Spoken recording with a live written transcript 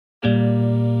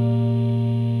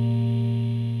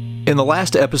In the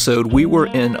last episode, we were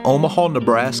in Omaha,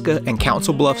 Nebraska and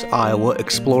Council Bluffs, Iowa,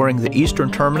 exploring the eastern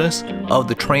terminus of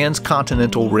the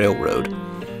Transcontinental Railroad.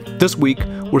 This week,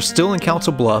 we're still in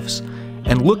Council Bluffs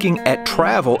and looking at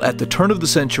travel at the turn of the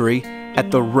century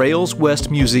at the Rails West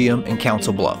Museum in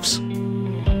Council Bluffs.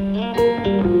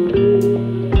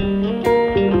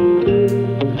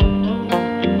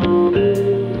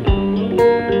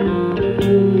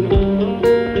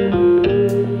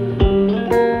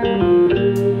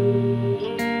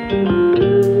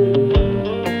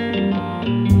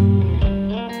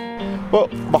 Well,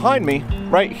 behind me,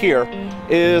 right here,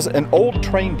 is an old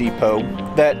train depot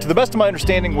that, to the best of my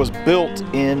understanding, was built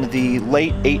in the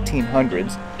late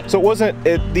 1800s. So it wasn't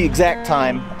at the exact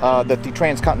time that the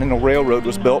Transcontinental Railroad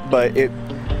was built, but it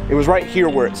was right here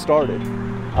where it started.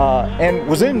 And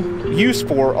was in use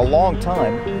for a long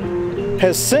time.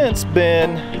 Has since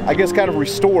been, I guess, kind of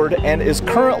restored and is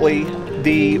currently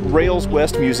the Rails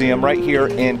West Museum right here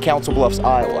in Council Bluffs,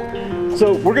 Iowa.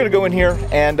 So we're going to go in here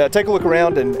and take a look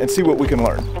around and see what we can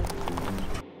learn.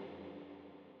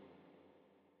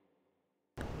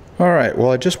 Alright, well,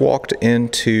 I just walked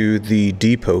into the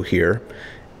depot here,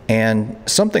 and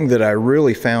something that I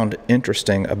really found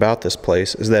interesting about this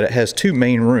place is that it has two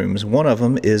main rooms. One of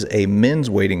them is a men's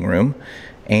waiting room,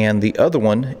 and the other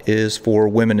one is for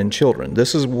women and children.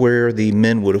 This is where the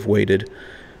men would have waited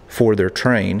for their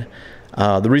train.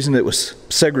 The reason it was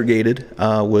segregated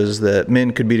was that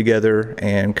men could be together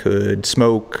and could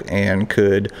smoke and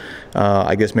could,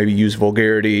 I guess, maybe use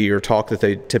vulgarity or talk that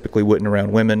they typically wouldn't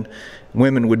around women.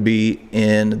 Women would be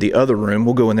in the other room.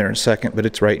 We'll go in there in a second, but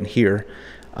it's right in here.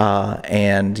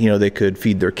 And, you know, they could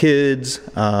feed their kids,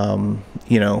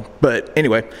 you know. But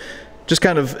anyway, just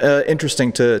kind of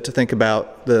interesting to think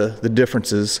about the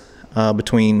differences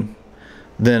between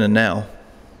then and now.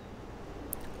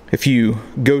 If you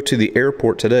go to the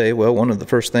airport today, well, one of the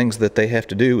first things that they have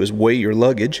to do is weigh your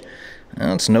luggage.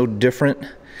 Well, it's no different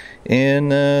in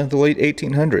the late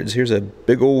 1800s. Here's a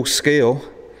big old scale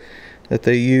that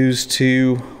they used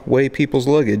to weigh people's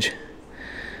luggage.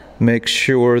 Make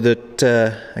sure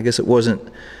that, I guess it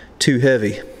wasn't too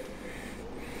heavy.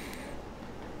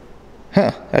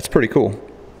 Huh, that's pretty cool.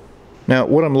 Now,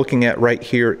 what I'm looking at right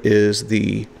here is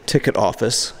the ticket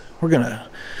office. We're gonna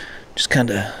just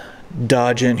kind of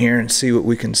dodge in here and see what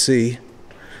we can see.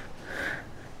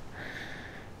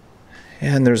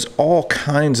 And there's all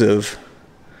kinds of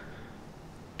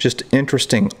just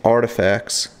interesting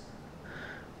artifacts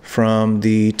from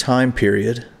the time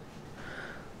period.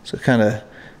 So it kind of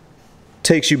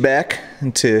takes you back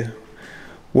into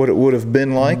what it would have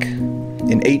been like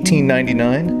in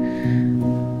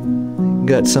 1899.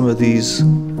 Got some of these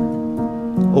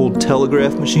old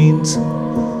telegraph machines.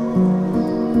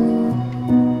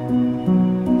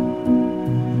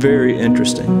 Very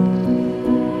interesting.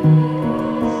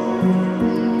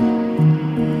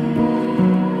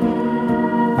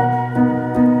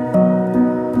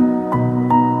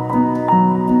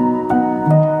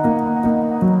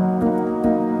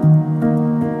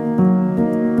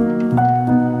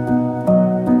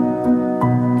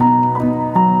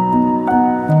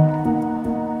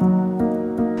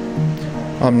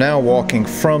 I'm now walking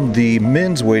from the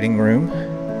men's waiting room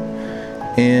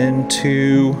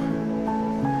into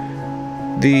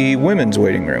the women's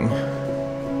waiting room.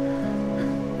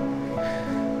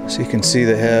 So you can see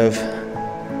they have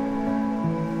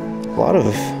a lot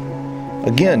of,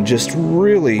 again, just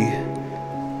really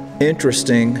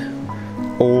interesting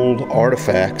old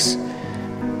artifacts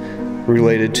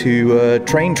related to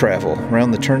train travel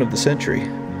around the turn of the century.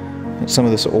 Some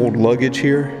of this old luggage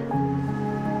here.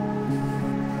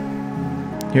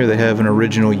 Here they have an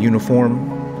original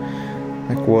uniform,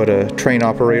 like what a train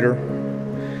operator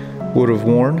would have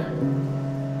worn.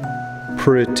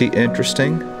 Pretty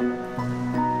interesting.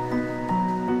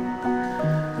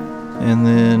 And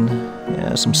then,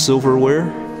 yeah, some silverware.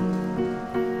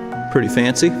 Pretty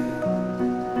fancy.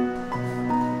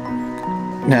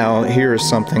 Now, here is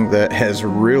something that has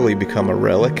really become a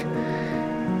relic.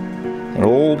 An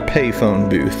old payphone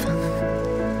booth.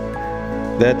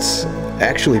 That's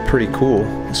actually pretty cool.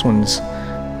 This one's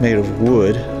made of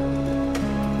wood.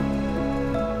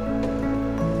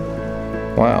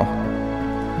 Wow.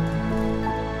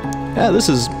 Yeah, this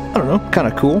is, I don't know, kind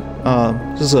of cool.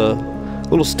 This is a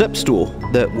little step stool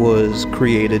that was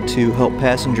created to help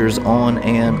passengers on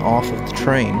and off of the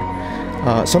train.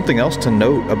 Something else to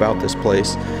note about this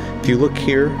place, if you look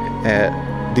here at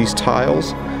these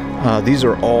tiles, these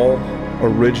are all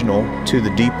original to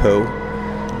the depot,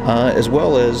 as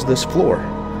well as this floor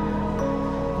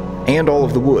and all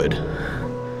of the wood.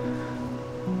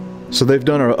 So they've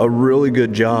done a really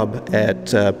good job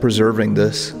at preserving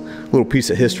this little piece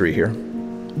of history here.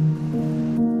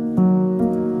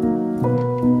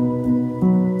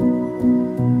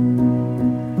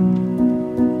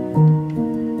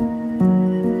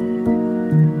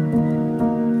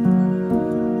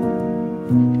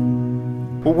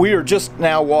 We are just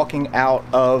now walking out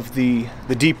of the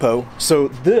depot. So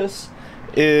this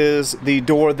is the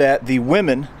door that the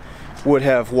women would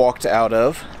have walked out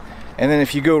of. And then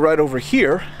if you go right over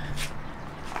here,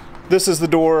 this is the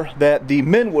door that the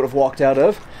men would have walked out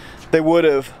of. They would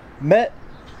have met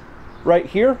right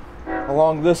here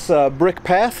along this brick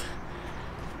path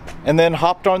and then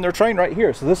hopped on their train right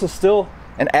here. So this is still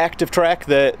an active track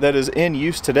that is in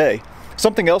use today.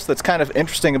 Something else that's kind of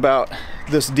interesting about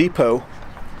this depot,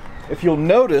 if you'll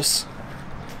notice,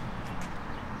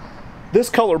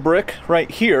 this color brick right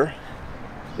here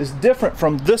is different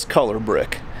from this color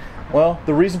brick. Well,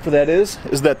 the reason for that is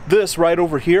that this right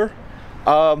over here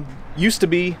used to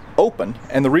be open,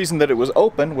 and the reason that it was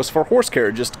open was for horse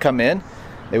carriages to come in.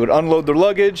 They would unload their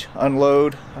luggage,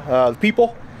 unload the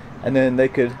people, and then they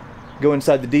could go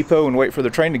inside the depot and wait for the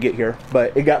train to get here.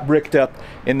 But it got bricked up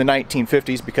in the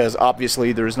 1950s because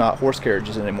obviously there's not horse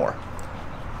carriages anymore.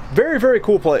 Very, very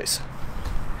cool place.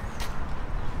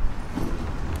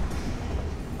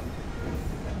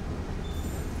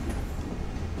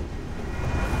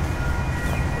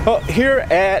 Well, here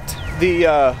at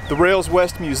the Rails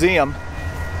West Museum,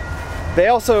 they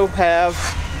also have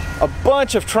a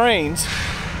bunch of trains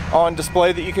on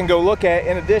display that you can go look at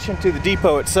in addition to the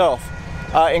depot itself,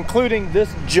 including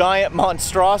this giant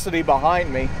monstrosity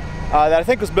behind me that I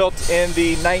think was built in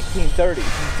the 1930s. You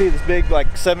can see this big,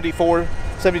 like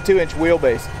 72 inch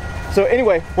wheelbase. So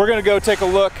anyway, we're gonna go take a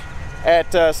look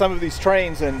at some of these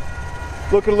trains and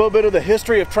look at a little bit of the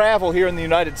history of travel here in the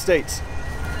United States.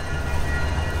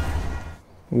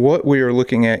 What we are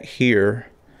looking at here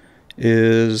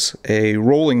is a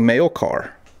rolling mail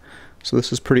car. So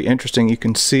this is pretty interesting. You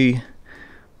can see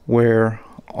where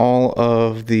all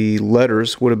of the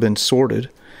letters would have been sorted.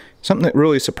 Something that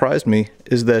really surprised me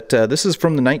is that this is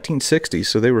from the 1960s,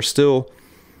 so they were still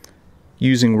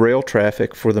using rail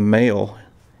traffic for the mail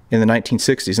in the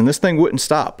 1960s, and this thing wouldn't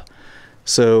stop.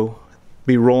 So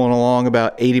be rolling along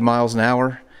about 80 miles an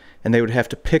hour, and they would have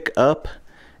to pick up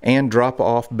and drop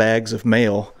off bags of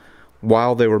mail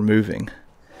while they were moving.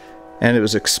 And it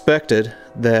was expected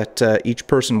that each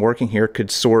person working here could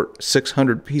sort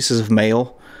 600 pieces of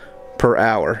mail per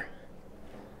hour.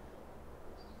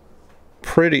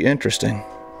 Pretty interesting.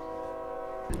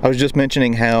 I was just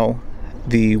mentioning how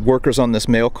the workers on this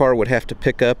mail car would have to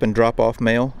pick up and drop off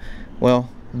mail. Well,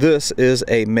 this is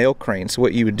a mail crane. So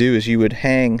what you would do is you would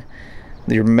hang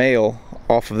your mail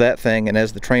off of that thing, and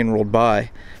as the train rolled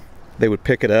by, they would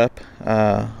pick it up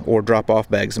or drop off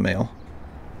bags of mail.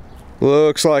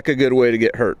 Looks like a good way to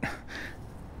get hurt.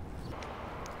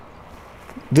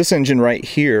 This engine right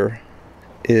here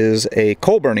is a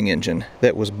coal burning engine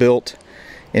that was built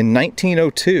in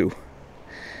 1902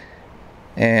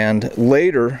 and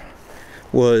later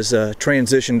was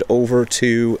transitioned over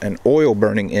to an oil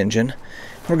burning engine.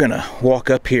 We're gonna walk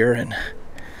up here and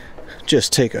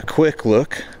just take a quick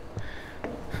look.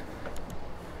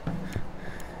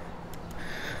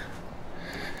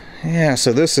 Yeah,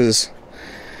 so this is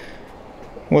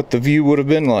what the view would have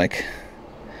been like.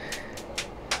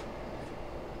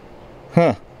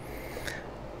 Huh.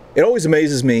 It always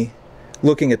amazes me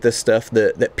looking at this stuff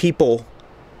that people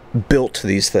built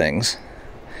these things.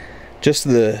 Just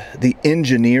the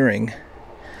engineering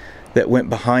that went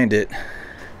behind it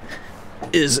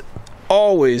is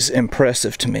always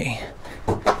impressive to me.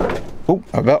 Oh,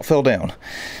 I about fell down.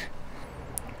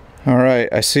 All right,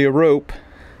 I see a rope.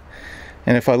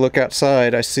 And if I look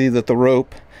outside, I see that the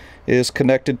rope is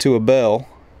connected to a bell.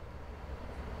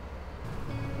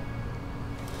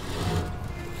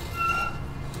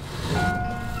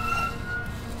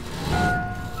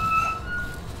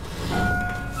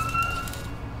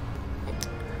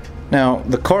 Now,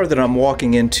 the car that I'm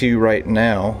walking into right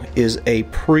now is a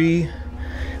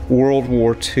pre-World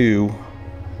War II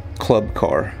club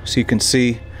car. So you can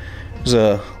see there's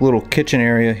a little kitchen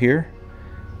area here.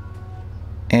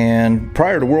 And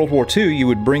prior to World War II, you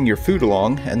would bring your food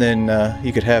along, and then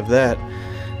you could have that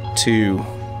to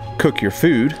cook your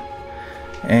food.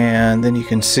 And then you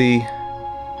can see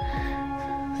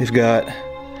they've got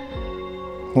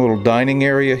a little dining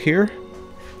area here.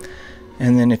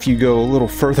 And then if you go a little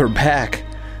further back,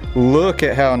 look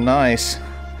at how nice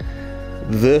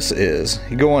this is.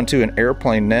 You go onto an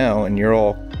airplane now and you're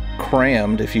all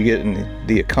crammed if you get in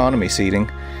the economy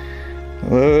seating.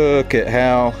 Look at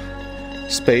how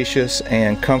spacious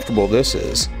and comfortable this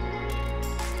is.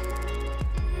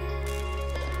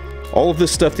 All of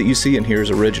this stuff that you see in here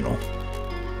is original.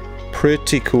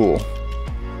 Pretty cool.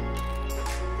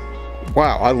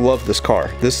 Wow, I love this car.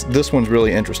 This one's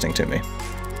really interesting to me.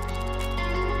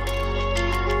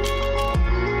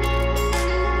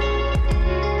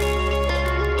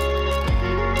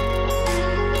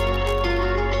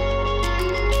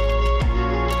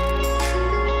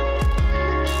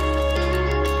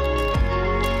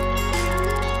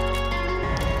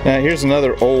 Now here's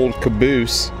another old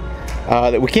caboose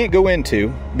that we can't go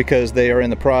into because they are in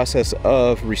the process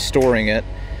of restoring it.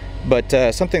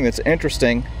 But something that's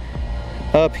interesting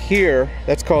up here,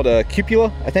 that's called a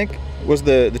cupola, I think was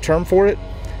the term for it.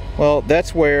 Well,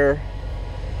 that's where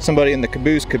somebody in the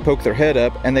caboose could poke their head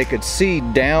up and they could see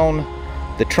down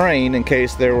the train in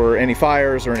case there were any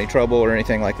fires or any trouble or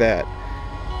anything like that,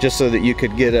 just so that you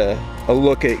could get a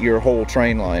look at your whole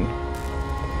train line.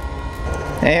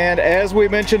 And as we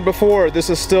mentioned before,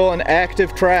 this is still an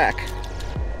active track.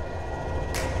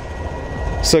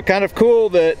 So kind of cool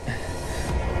that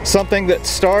something that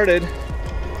started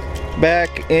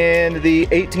back in the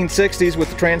 1860s with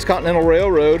the Transcontinental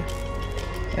Railroad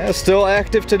is still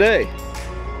active today.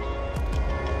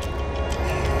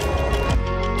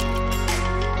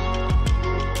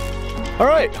 All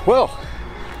right, well,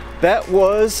 that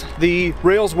was the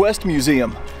Rails West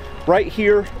Museum right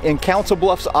here in Council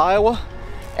Bluffs, Iowa,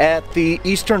 at the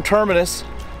eastern terminus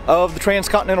of the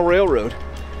Transcontinental Railroad.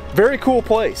 Very cool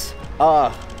place.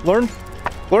 Learned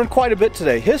quite a bit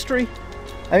today. History,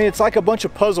 I mean, it's like a bunch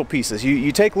of puzzle pieces.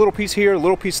 You take a little piece here, a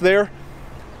little piece there,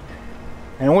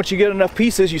 and once you get enough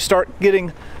pieces, you start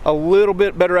getting a little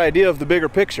bit better idea of the bigger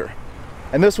picture.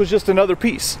 And this was just another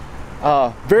piece.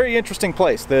 Very interesting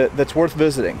place that's worth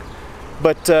visiting.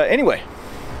 But anyway,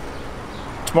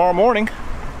 tomorrow morning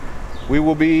we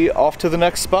will be off to the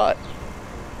next spot.